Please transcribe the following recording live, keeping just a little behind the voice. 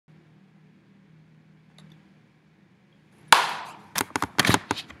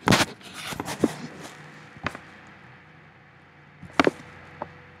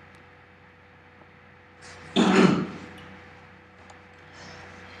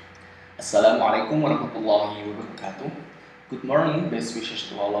Assalamualaikum warahmatullahi wabarakatuh. Good morning, best wishes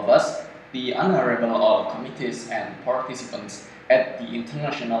to all of us, the honorable all committees and participants at the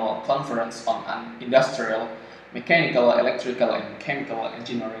International Conference on Industrial, Mechanical, Electrical, and Chemical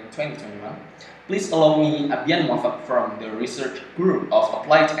Engineering 2021. Please allow me, Abian Muhammad from the Research Group of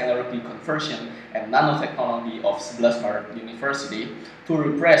Applied Energy Conversion and Nanotechnology of 11 Maret University, to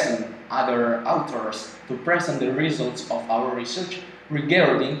represent other authors to present the results of our research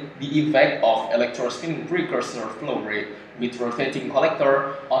regarding the effect of electrospinning precursor flow rate with rotating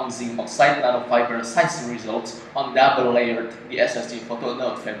collector on zinc oxide nanofiber size results on double-layered DSSG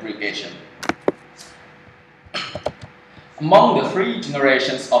photonode fabrication. Among the three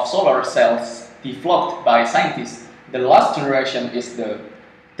generations of solar cells developed by scientists, the last generation is the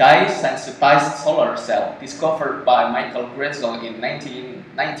Dye-Sensitized solar cell discovered by Michael Gretzel in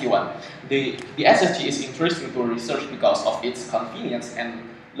 1991. The SSG is interesting to research because of its convenience and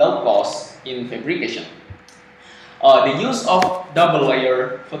low cost in fabrication. The use of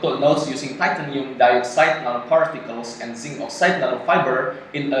double-layer photonodes using titanium dioxide nanoparticles and zinc oxide nanofiber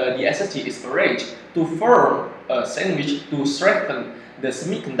in the SSG is arranged to form a sandwich to strengthen the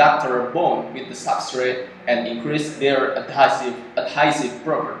semiconductor bond with the substrate and increase their adhesive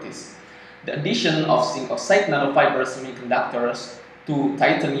properties. The addition of zinc oxide nanofiber semiconductors to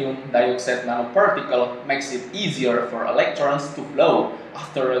titanium dioxide nanoparticle makes it easier for electrons to flow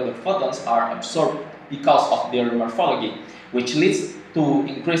after the photons are absorbed because of their morphology, which leads to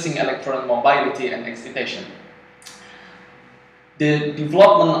increasing electron mobility and excitation. The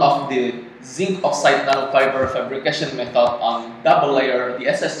development of the zinc oxide nanofiber fabrication method on double-layer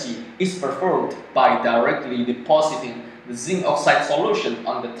DSSG is performed by directly depositing the zinc oxide solution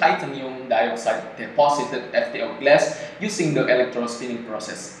on the titanium dioxide deposited FTO glass using the electrospinning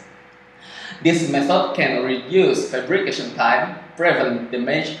process. This method can reduce fabrication time, prevent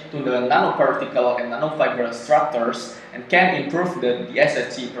damage to the nanoparticle and nanofiber structures, and can improve the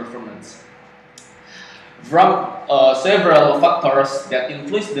DSSG performance. From several factors that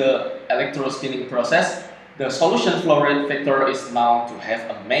influence the electrospinning process, the solution flow rate factor is known to have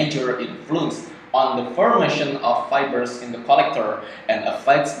a major influence on the formation of fibers in the collector and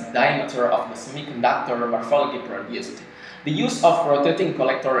affects the diameter of the semiconductor morphology produced. The use of rotating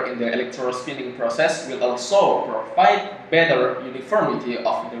collector in the electrospinning process will also provide better uniformity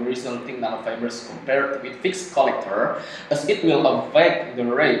of the resulting nanofibers compared with fixed collector, as it will affect the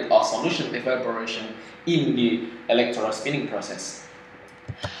rate of solution evaporation in the electrospinning process.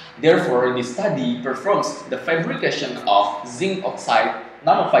 Therefore, this study performs the fabrication of zinc oxide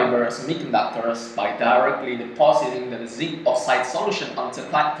nanofiber semiconductors by directly depositing the zinc oxide solution onto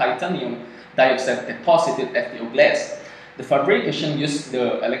titanium dioxide deposited FTO glass. The fabrication uses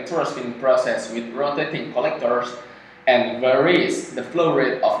the electrospinning process with rotating collectors and varies the flow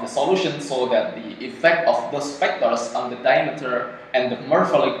rate of the solution so that the effect of those factors on the diameter and the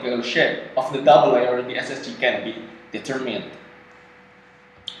morphological shape of the double-layer DSSG can be determined.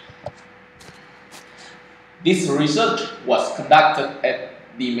 This research was conducted at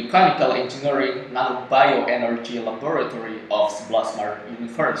the Mechanical Engineering Nanobioenergy Laboratory of 11 Maret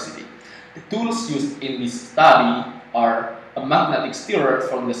University. The tools used in this study are a magnetic stirrer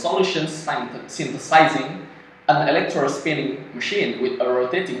from the solution synthesizing, an electrospinning machine with a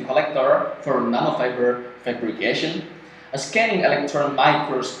rotating collector for nanofiber fabrication, a scanning electron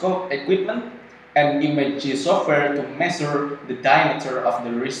microscope equipment, and imaging software to measure the diameter of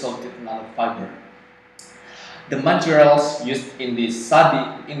the resulting nanofiber. The materials used in this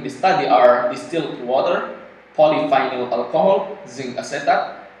study are distilled water, polyvinyl alcohol, zinc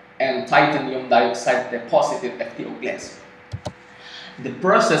acetate, and titanium dioxide deposited FTO glass. The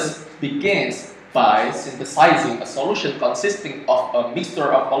process begins by synthesizing a solution consisting of a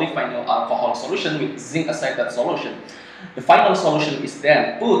mixture of polyvinyl alcohol solution with zinc acetate solution. The final solution is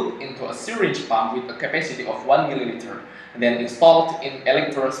then put into a syringe pump with a capacity of 1 milliliter, and then installed in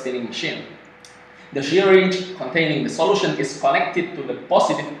electrospinning machine. The syringe containing the solution is connected to the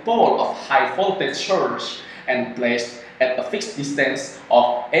positive pole of high voltage source and placed at a fixed distance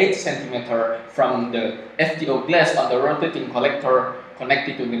of 8 cm from the FTO glass on the rotating collector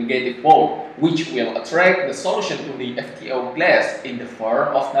connected to the negative pole, which will attract the solution to the FTO glass in the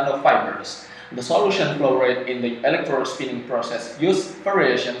form of nanofibers. The solution flow rate in the electrospinning process uses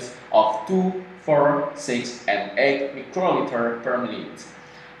variations of 2, 4, 6, and 8 microliter per minute.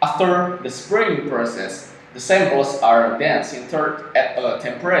 After the spraying process, the samples are then sintered at a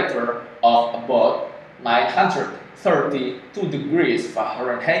temperature of about 932 degrees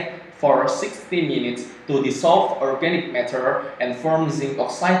Fahrenheit for 60 minutes to dissolve organic matter and form zinc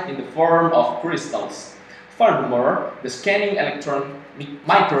oxide in the form of crystals. Furthermore, the scanning electron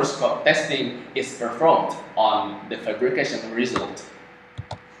microscope testing is performed on the fabrication result.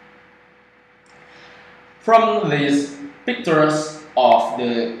 From these pictures of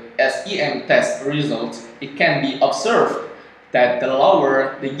the SEM test results, it can be observed that the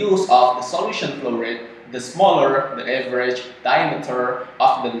lower the use of the solution flow rate, the smaller the average diameter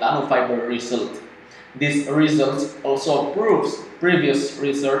of the nanofiber result. This result also proves previous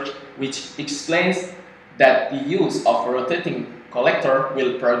research which explains that the use of a rotating collector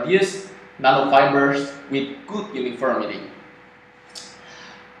will produce nanofibers with good uniformity.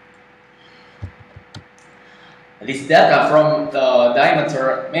 This data from the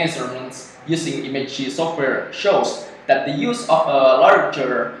diameter measurements using imaging software shows that the use of a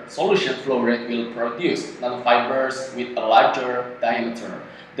larger solution flow rate will produce nanofibers with a larger diameter.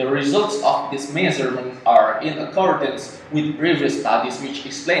 The results of this measurement are in accordance with previous studies which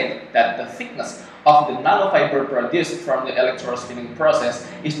explain that the thickness of the nanofiber produced from the electrospinning process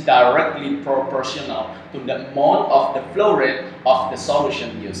is directly proportional to the amount of the flow rate of the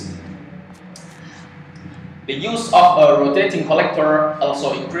solution used. The use of a rotating collector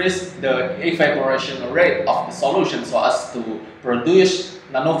also increased the evaporation rate of the solution so as to produce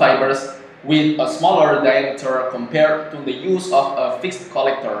nanofibers with a smaller diameter compared to the use of a fixed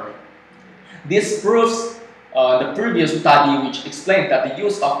collector. This proves the previous study which explained that the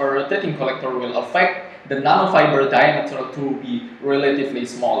use of a rotating collector will affect the nanofiber diameter to be relatively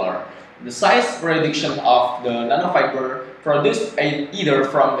smaller. The size reduction of the nanofiber produced either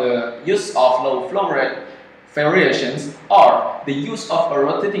from the use of low flow rate variations or the use of a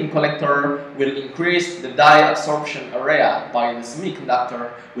rotating collector will increase the dye absorption area by the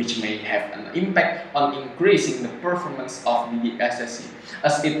semiconductor, which may have an impact on increasing the performance of the SSC,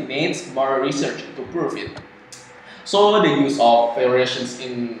 as it needs more research to prove it. So the use of variations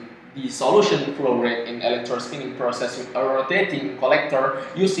in the solution flow rate in electrospinning process with a rotating collector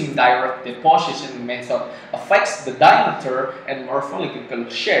using direct deposition method affects the diameter and morphological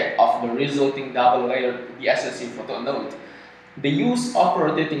shape of the resulting double-layered DSSC photonode. The use of a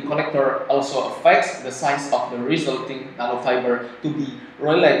rotating collector also affects the size of the resulting nanofiber to be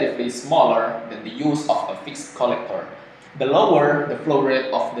relatively smaller than the use of a fixed collector. The lower the flow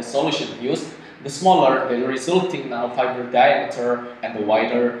rate of the solution used, the smaller the resulting nanofiber diameter and the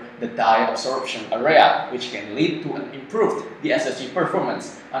wider the dye absorption area, which can lead to an improved DSSC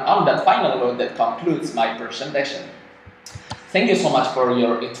performance. And on that final note, that concludes my presentation. Thank you so much for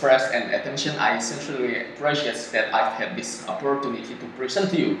your interest and attention. I sincerely appreciate that I've had this opportunity to present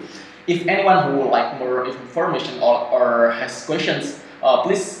to you. If anyone who would like more information or has questions,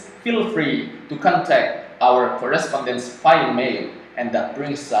 please feel free to contact our correspondence via mail. And that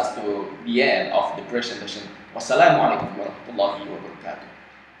brings us to the end of the presentation. Wassalamualaikum warahmatullahi wabarakatuh.